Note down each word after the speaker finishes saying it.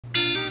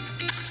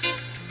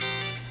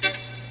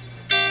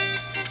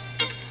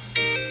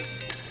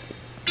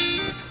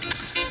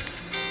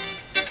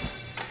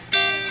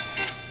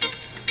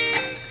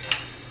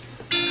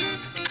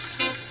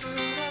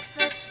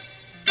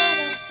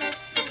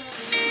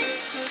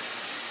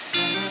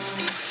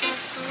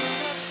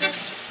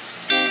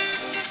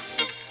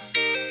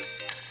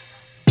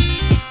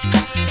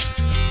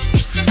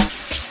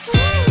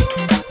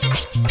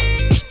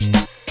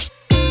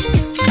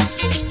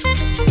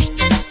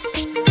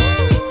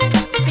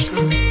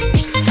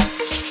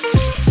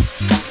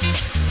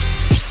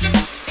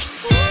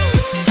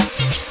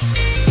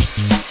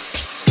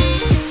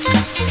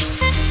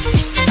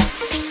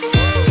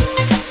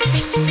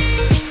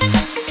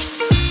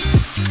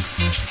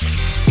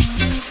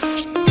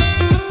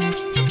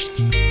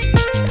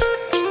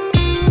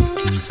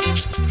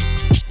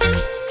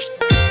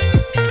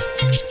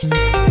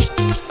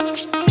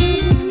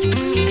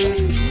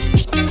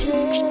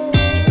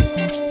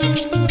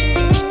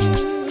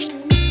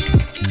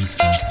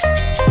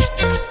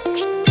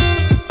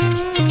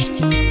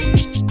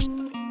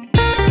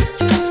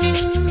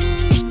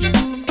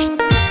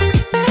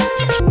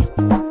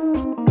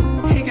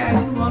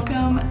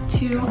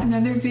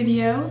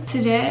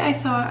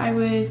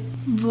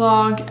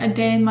vlog a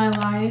day in my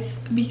life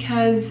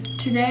because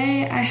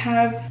today I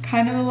have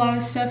kind of a lot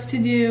of stuff to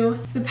do.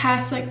 The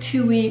past like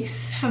 2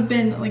 weeks have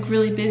been like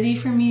really busy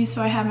for me,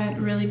 so I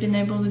haven't really been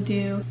able to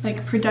do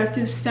like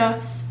productive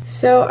stuff.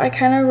 So I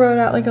kind of wrote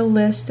out like a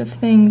list of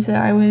things that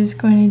I was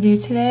going to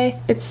do today.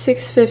 It's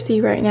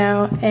 6:50 right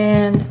now,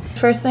 and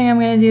first thing I'm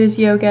going to do is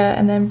yoga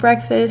and then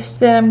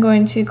breakfast. Then I'm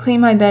going to clean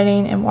my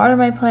bedding and water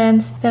my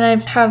plants. Then I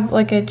have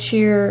like a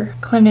cheer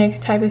clinic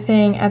type of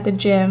thing at the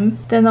gym.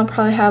 Then I'll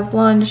probably have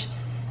lunch,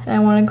 and I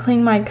want to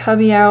clean my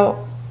cubby out,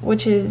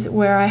 which is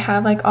where I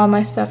have like all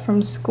my stuff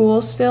from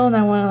school still, and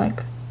I want to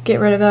like get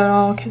rid of that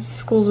all because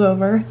school's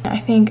over. I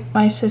think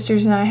my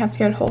sisters and I have to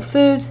go to Whole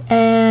Foods,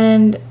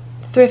 and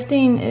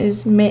thrifting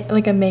is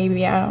like a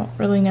maybe. I don't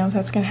really know if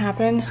that's gonna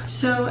happen.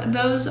 So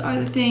those are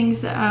the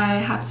things that I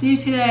have to do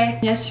today.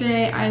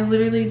 Yesterday I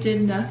literally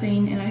did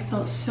nothing and I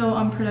felt so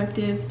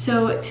unproductive.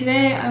 So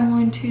today I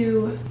want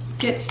to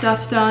get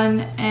stuff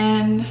done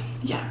and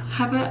yeah,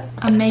 have an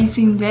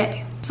amazing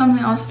day.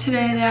 Something else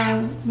today that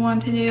I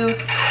want to do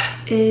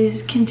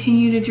is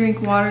continue to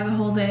drink water the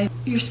whole day.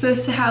 You're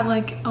supposed to have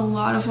like a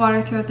lot of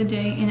water throughout the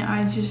day, and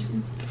I just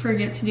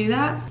forget to do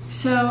that.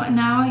 So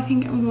now I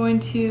think I'm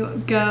going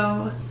to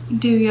go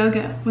do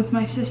yoga with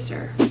my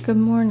sister. Good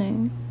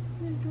morning.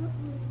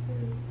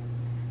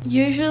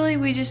 Usually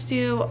we just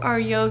do our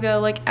yoga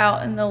like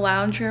out in the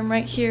lounge room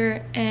right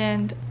here,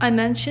 and I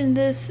mentioned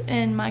this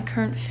in my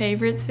current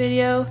favorites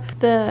video.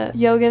 The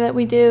yoga that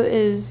we do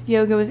is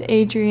Yoga with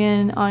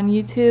Adrienne on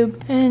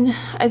YouTube, and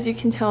as you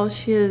can tell,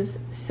 she has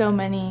so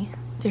many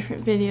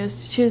different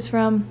videos to choose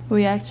from.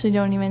 We actually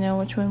don't even know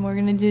which one we're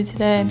gonna do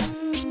today.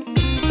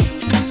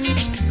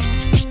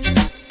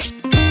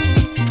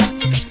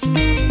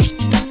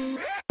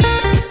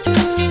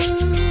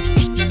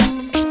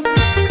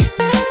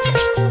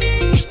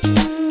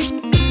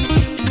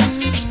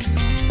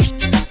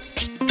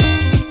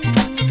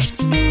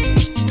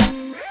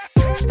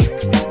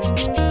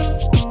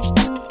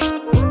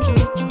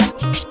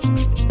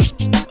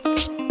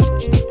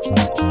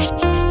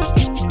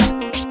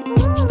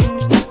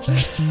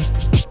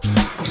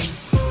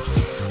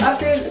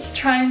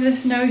 Trying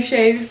this no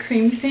shave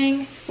cream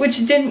thing,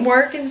 which didn't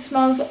work and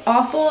smells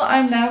awful,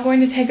 I'm now going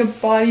to take a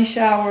body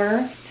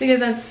shower to get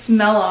that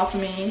smell off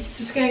of me.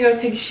 Just gonna go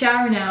take a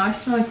shower now. I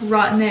smell like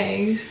rotten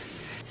eggs.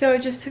 So I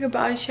just took a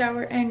body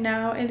shower and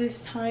now it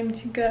is time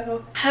to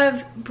go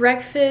have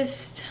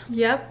breakfast.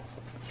 Yep,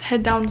 let's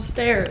head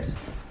downstairs.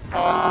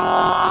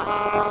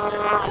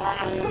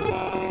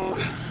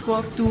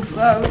 Walk too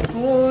far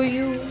for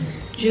you,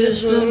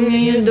 just let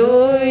me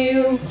adore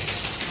you.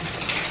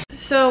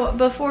 So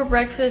before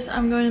breakfast,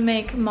 I'm going to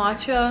make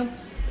matcha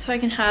so I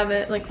can have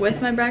it like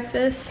with my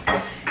breakfast.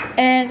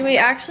 And we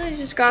actually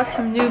just got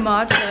some new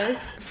matchas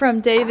from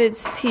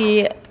David's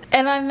Tea.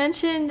 And I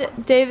mentioned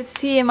David's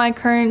Tea in my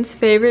current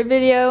favorite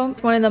video,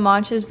 one of the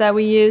matchas that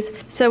we use.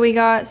 So we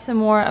got some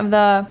more of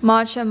the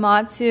matcha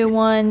matsu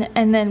one,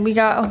 and then we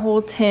got a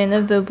whole tin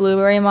of the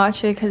blueberry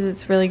matcha because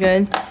it's really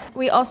good.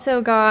 We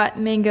also got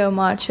mango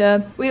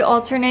matcha. We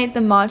alternate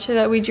the matcha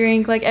that we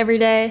drink like every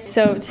day.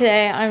 So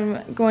today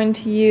I'm going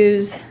to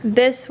use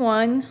this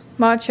one,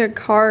 Matcha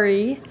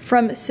Kari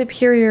from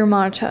Superior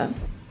Matcha.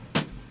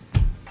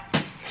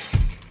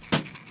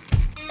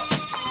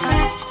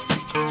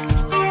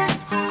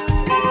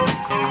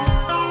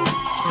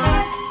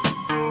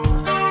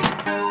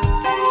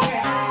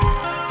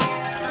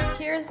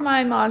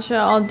 My matcha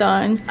all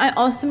done. I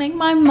also make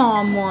my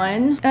mom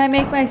one, and I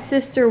make my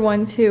sister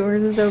one too.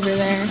 Hers is over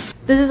there.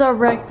 This is our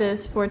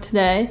breakfast for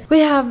today. We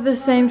have the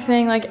same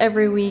thing like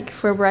every week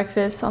for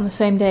breakfast on the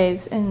same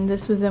days, and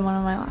this was in one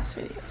of my last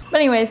videos. But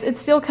anyways, it's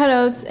steel cut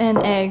oats and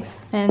eggs,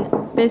 and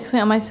basically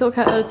on my steel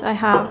cut oats I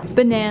have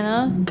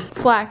banana,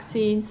 flax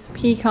seeds,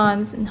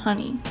 pecans, and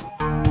honey.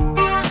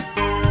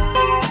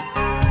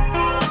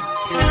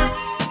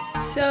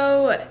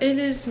 So it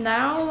is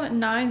now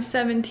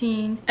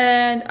 9:17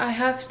 and I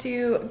have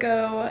to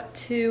go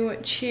to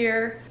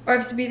cheer, or I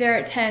have to be there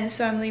at 10,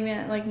 so I'm leaving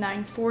at like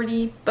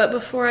 9:40. But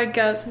before I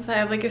go, since I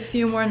have like a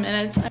few more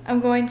minutes,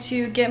 I'm going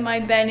to get my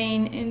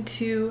bedding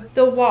into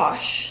the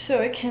wash so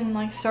it can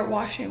like start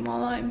washing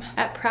while I'm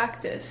at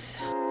practice.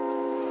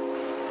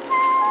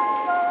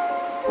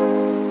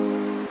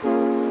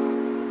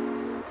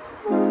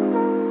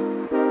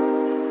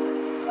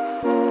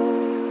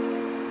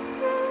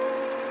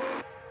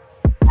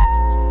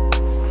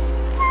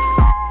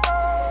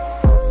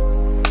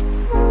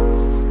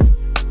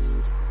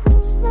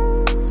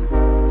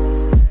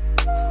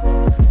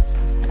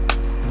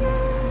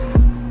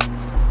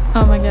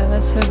 Oh my god,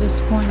 that's so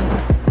disappointing.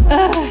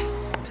 Ugh.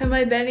 So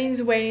my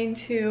bedding's waiting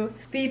to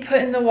be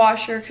put in the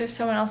washer because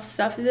someone else's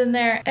stuff is in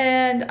there.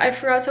 And I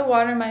forgot to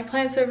water my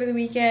plants over the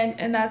weekend,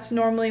 and that's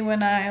normally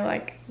when I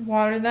like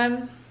water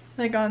them.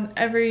 Like on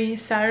every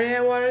Saturday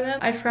I water them.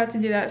 I forgot to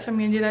do that, so I'm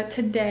gonna do that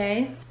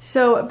today.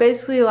 So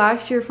basically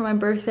last year for my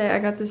birthday I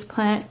got this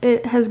plant.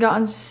 It has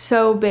gotten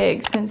so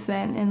big since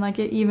then, and like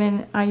I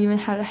even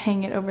had to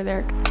hang it over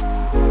there.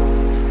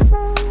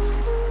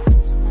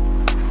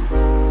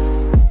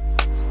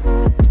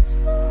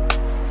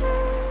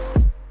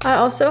 I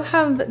also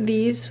have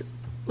these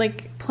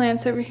like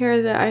plants over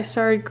here that I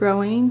started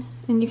growing,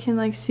 and you can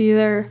like see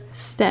their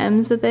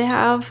stems that they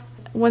have.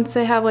 Once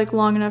they have like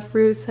long enough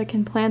roots, I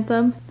can plant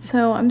them.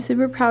 So I'm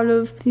super proud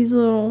of these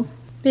little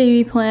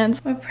baby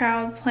plants. I'm a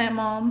proud plant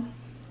mom.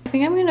 I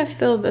think I'm gonna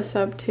fill this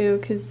up too,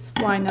 because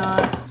why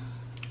not?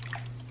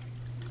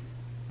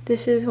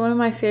 This is one of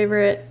my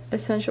favorite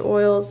essential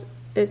oils.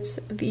 It's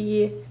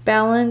the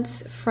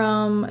Balance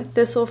from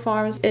Thistle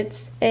Farms.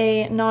 It's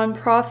a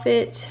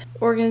non-profit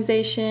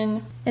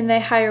organization, and they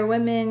hire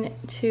women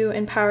to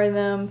empower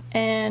them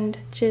and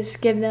just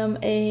give them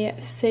a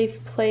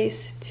safe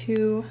place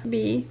to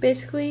be,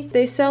 basically.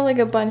 They sell like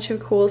a bunch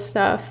of cool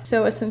stuff.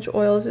 So essential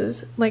oils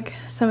is like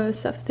some of the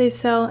stuff they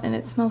sell, and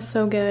it smells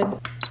so good.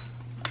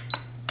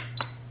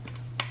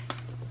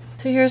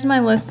 So here's my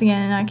list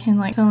again, and I can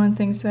like fill in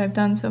things that I've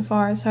done so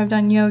far. So I've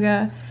done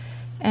yoga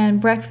and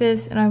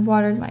breakfast, and I've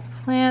watered my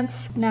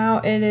plants. Now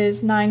it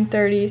is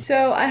 9:30,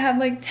 so I have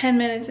like 10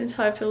 minutes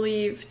until I have to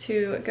leave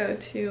to go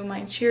to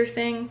my cheer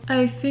thing.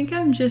 I think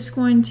I'm just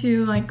going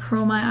to like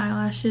curl my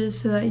eyelashes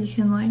so that you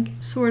can like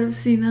sort of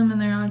see them and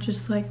they're not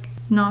just like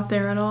not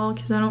there at all,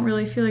 because I don't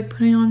really feel like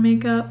putting on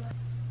makeup.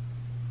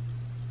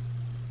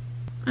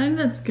 I think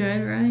that's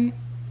good, right?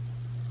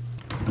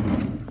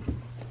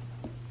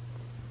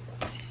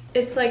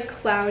 It's like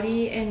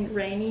cloudy and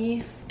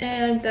rainy,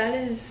 and that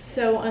is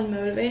so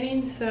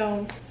unmotivating,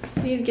 so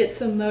I need to get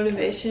some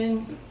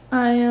motivation.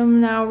 I am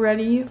now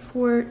ready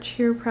for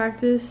cheer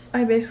practice.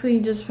 I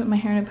basically just put my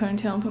hair in a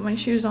ponytail and put my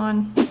shoes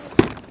on.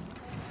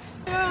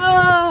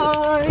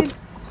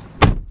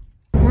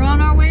 We're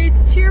on our way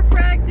to cheer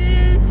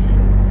practice.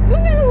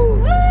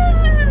 Woo!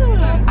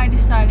 I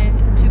decided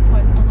to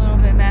put a little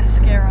bit of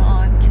mascara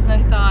on because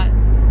I thought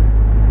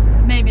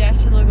maybe I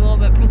should look a little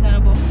bit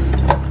presentable.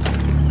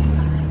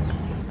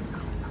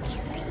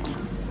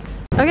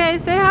 Okay,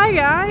 say hi,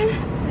 guys. Say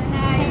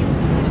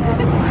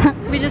hi.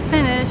 We just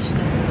finished.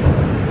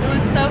 It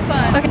was so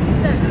fun. Okay.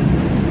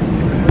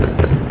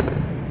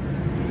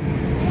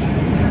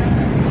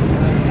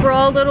 We're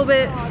all a little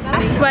bit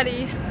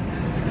sweaty,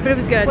 but it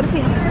was good.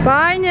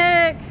 Bye,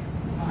 Nick.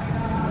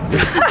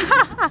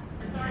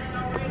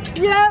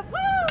 Yeah,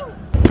 woo!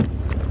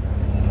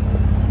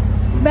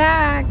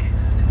 Back.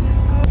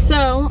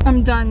 So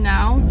I'm done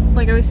now,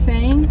 like I was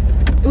saying.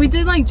 We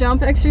did like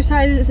jump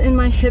exercises and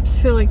my hips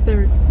feel like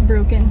they're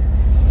broken.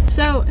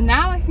 So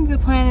now I think the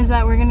plan is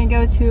that we're gonna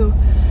go to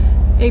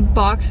a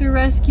boxer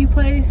rescue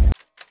place.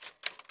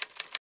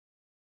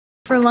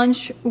 For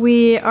lunch,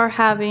 we are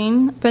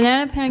having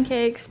banana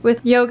pancakes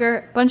with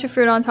yogurt, bunch of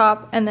fruit on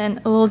top, and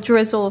then a little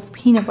drizzle of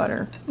peanut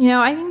butter. You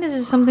know, I think this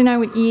is something I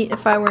would eat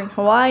if I were in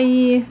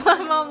Hawaii. My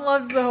mom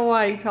loves the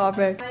Hawaii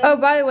topic. Oh,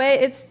 by the way,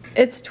 it's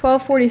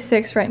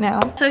 12:46 right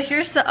now. So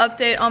here's the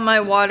update on my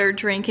water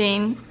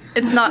drinking.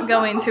 It's not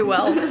going too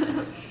well.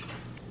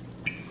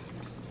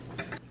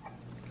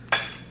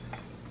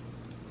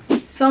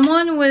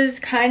 Someone was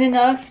kind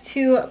enough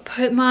to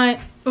put my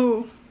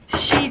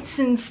sheets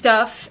and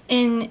stuff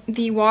in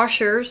the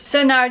washers.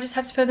 So now I just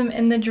have to put them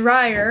in the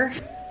dryer.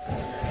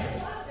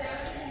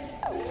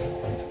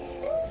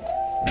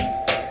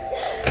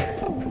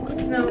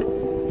 No.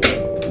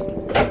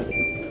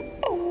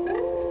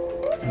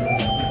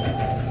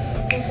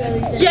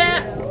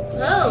 Yeah.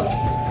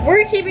 Oh.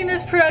 We're keeping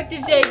this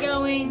productive day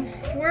going.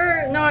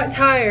 We're not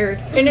tired,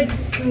 and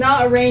it's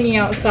not raining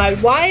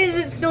outside. Why is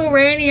it still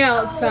raining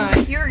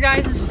outside? Your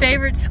guys'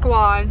 favorite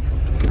squad.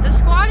 The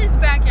squad is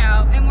back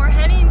out, and we're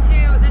heading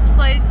to this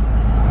place.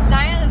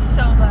 Diana's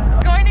so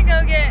loud. We're going to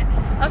go get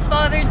a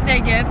Father's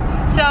Day gift.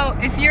 So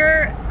if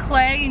you're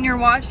Clay and you're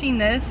watching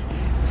this,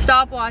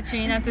 stop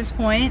watching at this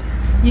point.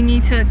 You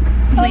need to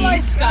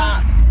leave.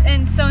 Stop.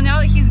 And so now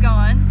that he's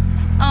gone,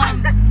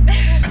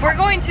 we're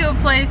going to a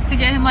place to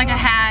get him like a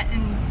hat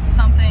and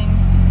something.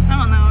 I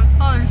don't know, it's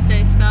Father's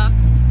Day stuff.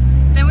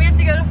 Then we have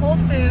to go to Whole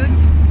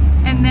Foods,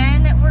 and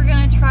then we're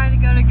gonna try to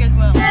go to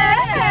Goodwill.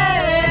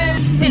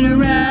 And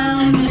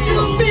around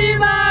will be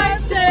my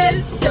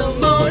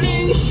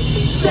testimony.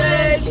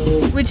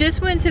 We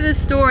just went to the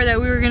store that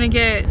we were gonna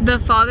get the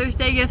Father's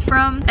Day gift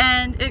from,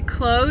 and it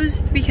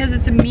closed because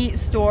it's a meat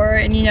store,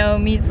 and you know,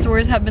 meat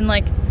stores have been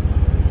like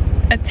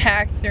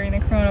attacked during the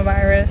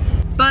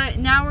coronavirus. But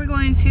now we're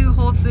going to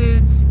Whole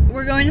Foods.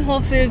 We're going to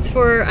Whole Foods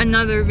for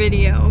another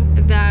video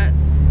that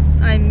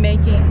I'm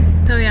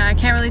making. So yeah, I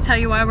can't really tell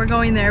you why we're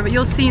going there, but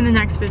you'll see in the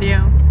next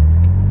video.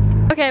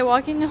 Okay,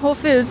 walking to Whole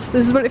Foods.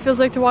 This is what it feels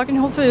like to walk in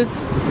Whole Foods.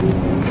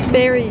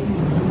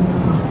 Berries.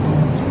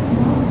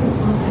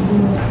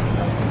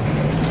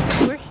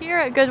 We're here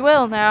at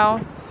Goodwill now.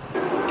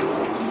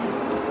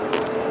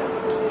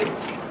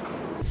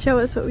 Show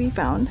us what we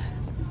found.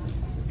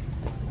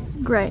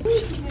 Great.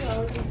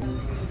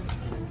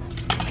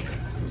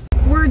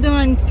 We're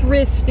done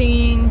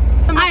thrifting.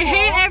 I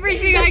hate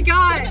everything I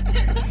got.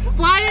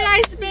 Why did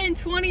I spend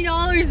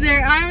 $20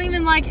 there? I don't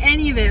even like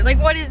any of it. Like,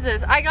 what is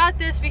this? I got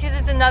this because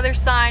it's another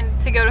sign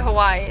to go to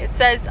Hawaii. It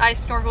says I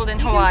snorkeled in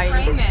Hawaii. You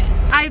can frame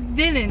it. I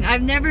didn't.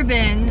 I've never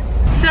been.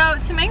 So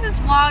to make this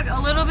vlog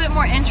a little bit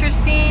more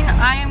interesting,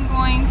 I am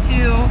going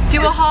to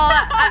do a haul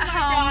at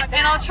home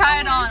and I'll try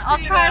it on. I'll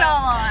try it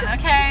all on,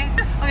 okay?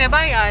 Okay,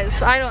 bye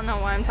guys. I don't know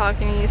why I'm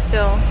talking to you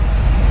still.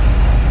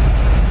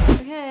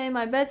 Okay,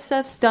 my bed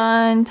stuff's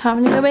done.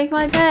 Time to go make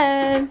my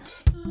bed.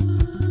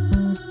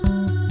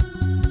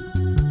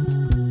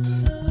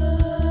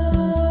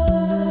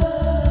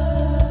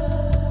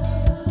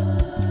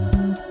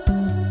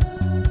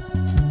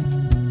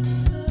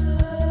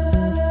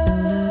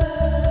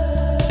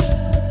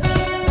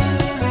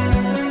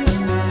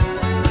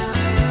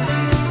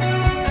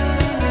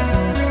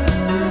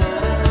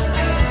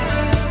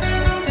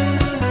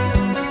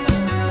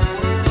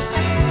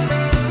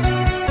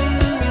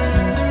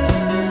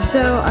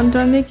 So I'm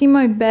done making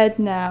my bed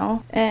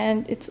now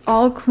and it's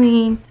all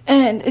clean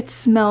and it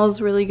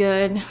smells really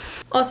good.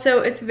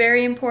 Also, it's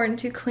very important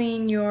to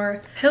clean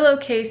your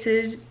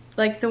pillowcases,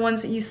 like the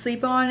ones that you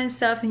sleep on and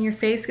stuff and your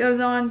face goes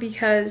on,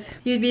 because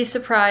you'd be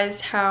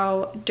surprised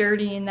how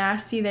dirty and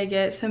nasty they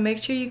get. So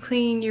make sure you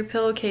clean your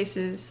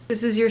pillowcases.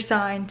 This is your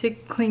sign to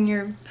clean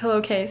your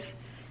pillowcase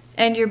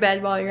and your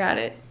bed while you're at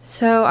it.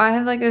 So I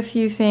have like a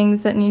few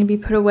things that need to be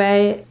put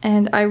away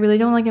and I really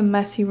don't like a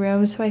messy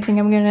room, so I think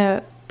I'm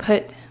gonna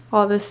put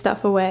all this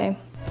stuff away.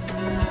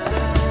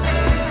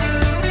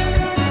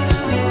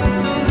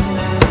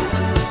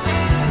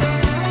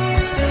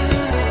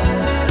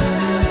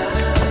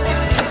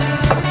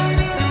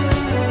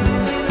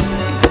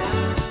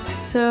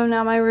 So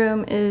now my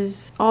room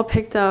is all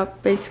picked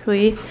up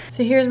basically.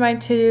 So here's my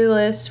to-do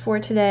list for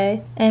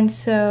today. And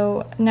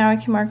so now I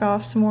can mark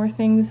off some more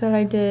things that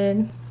I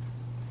did.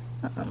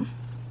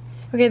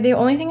 Okay, the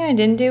only thing I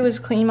didn't do was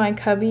clean my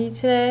cubby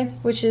today,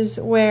 which is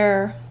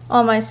where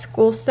all my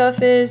school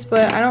stuff is,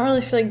 but I don't really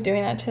feel like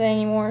doing that today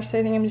anymore, so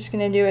I think I'm just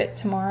gonna do it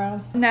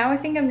tomorrow. Now I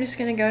think I'm just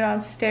gonna go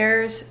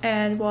downstairs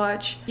and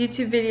watch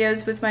YouTube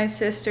videos with my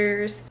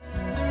sisters.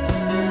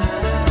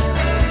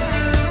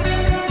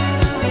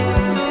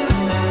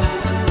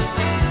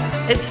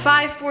 It's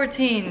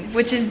 5:14,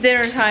 which is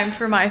dinner time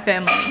for my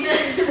family.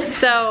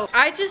 So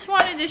I just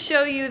wanted to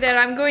show you that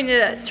I'm going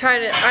to try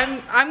to,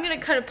 I'm gonna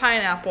cut a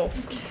pineapple.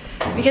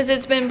 Because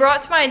it's been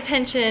brought to my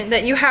attention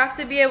that you have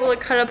to be able to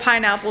cut a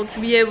pineapple to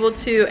be able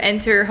to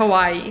enter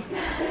Hawaii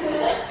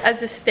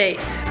as a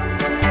state.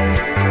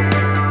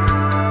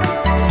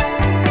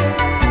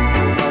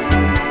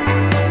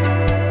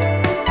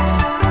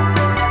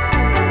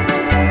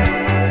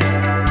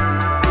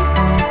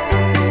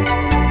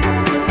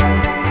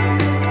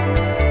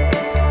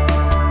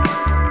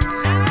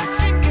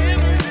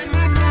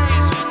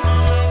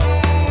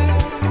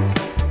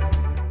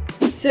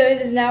 So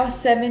it is now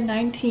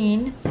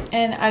 7:19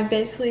 and I've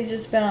basically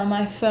just been on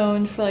my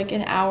phone for like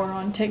an hour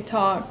on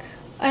TikTok.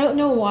 I don't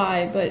know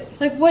why, but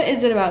like what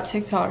is it about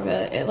TikTok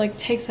that it like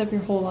takes up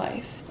your whole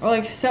life? Or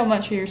like so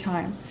much of your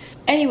time.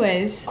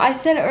 Anyways, I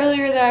said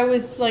earlier that I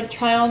would like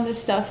try on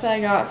this stuff that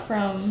I got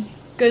from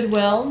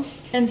Goodwill.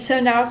 And so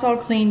now it's all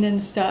cleaned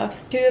and stuff.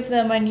 Two of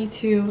them I need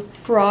to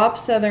crop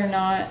so they're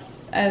not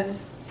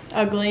as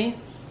ugly.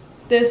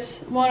 This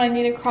one I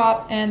need to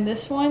crop and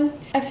this one.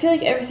 I feel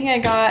like everything I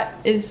got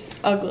is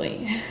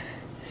ugly.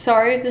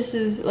 Sorry if this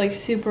is like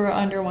super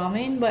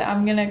underwhelming, but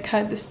I'm gonna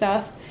cut the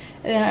stuff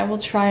and then I will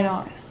try it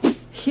on.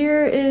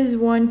 Here is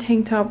one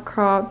tank top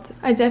cropped.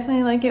 I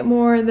definitely like it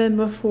more than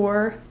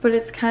before, but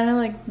it's kind of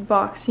like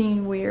boxy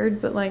and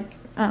weird, but like,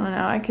 I don't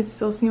know, I could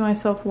still see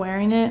myself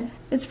wearing it.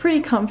 It's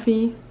pretty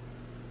comfy.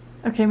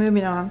 Okay,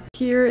 moving on.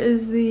 Here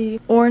is the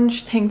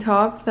orange tank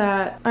top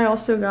that I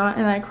also got,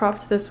 and I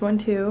cropped this one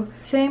too.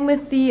 Same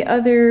with the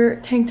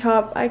other tank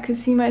top. I could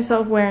see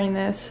myself wearing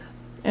this,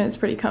 and it's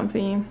pretty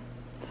comfy.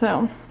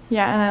 So,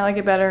 yeah, and I like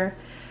it better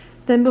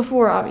than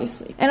before,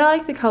 obviously. And I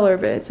like the color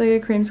of it. It's like a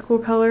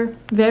creamsicle color.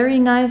 Very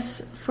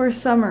nice for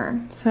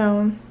summer.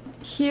 So,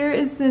 here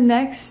is the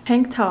next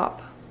tank top.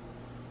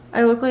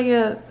 I look like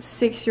a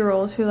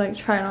 6-year-old who like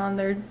tried on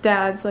their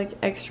dad's like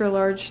extra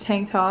large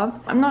tank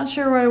top. I'm not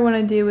sure what I want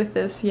to do with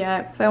this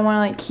yet. If I want to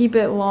like keep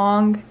it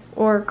long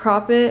or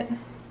crop it,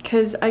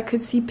 because I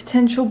could see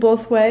potential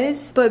both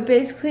ways. But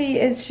basically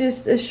it's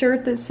just a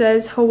shirt that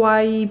says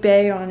Hawaii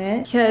Bay on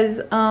it,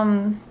 because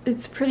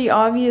it's pretty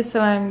obvious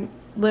that I'm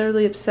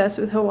literally obsessed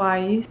with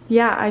Hawaii.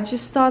 Yeah, I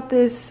just thought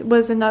this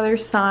was another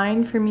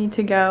sign for me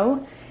to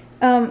go.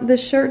 The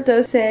shirt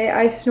does say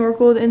I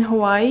snorkeled in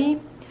Hawaii,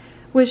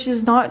 which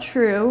is not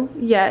true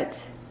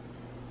yet,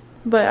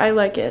 but I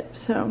like it.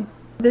 So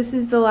this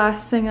is the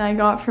last thing I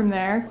got from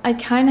there. I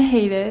kind of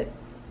hate it,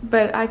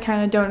 but I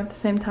kind of don't at the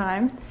same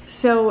time.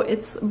 So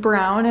it's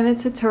brown and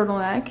it's a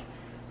turtleneck,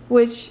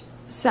 which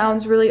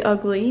sounds really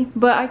ugly,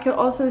 but I could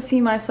also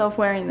see myself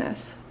wearing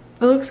this.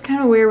 It looks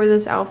kind of weird with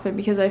this outfit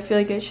because I feel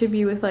like it should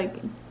be with like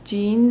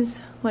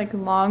jeans, like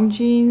long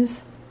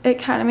jeans. It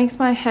kind of makes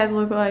my head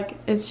look like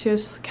it's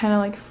just kind of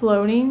like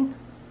floating.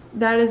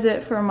 That is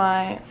it for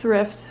my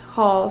thrift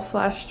haul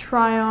slash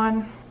try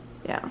on.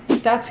 yeah,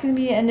 that's gonna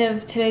be the end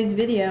of today's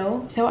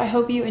video. So I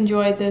hope you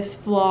enjoyed this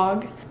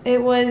vlog.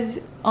 It was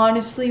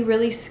honestly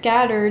really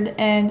scattered,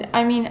 and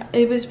I mean,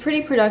 it was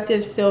pretty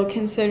productive still,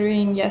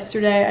 considering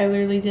yesterday I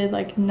literally did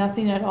like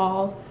nothing at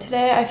all.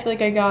 Today I feel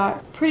like I got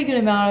a pretty good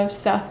amount of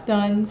stuff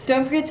done. So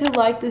don't forget to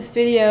like this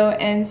video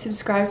and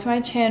subscribe to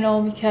my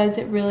channel because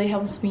it really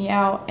helps me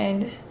out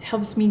and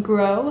helps me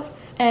grow.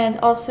 And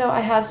also I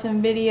have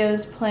some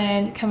videos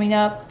planned coming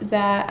up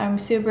that I'm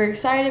super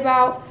excited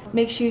about.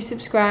 Make sure you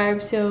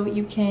subscribe so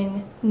you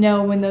can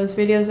know when those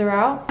videos are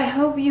out. I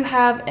hope you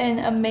have an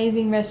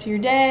amazing rest of your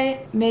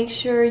day. Make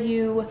sure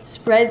you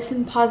spread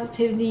some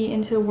positivity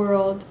into the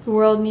world. The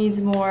world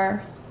needs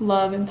more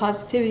love and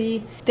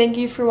positivity. Thank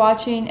you for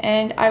watching,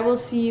 and I will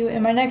see you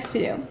in my next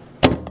video.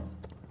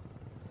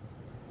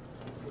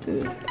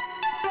 Food.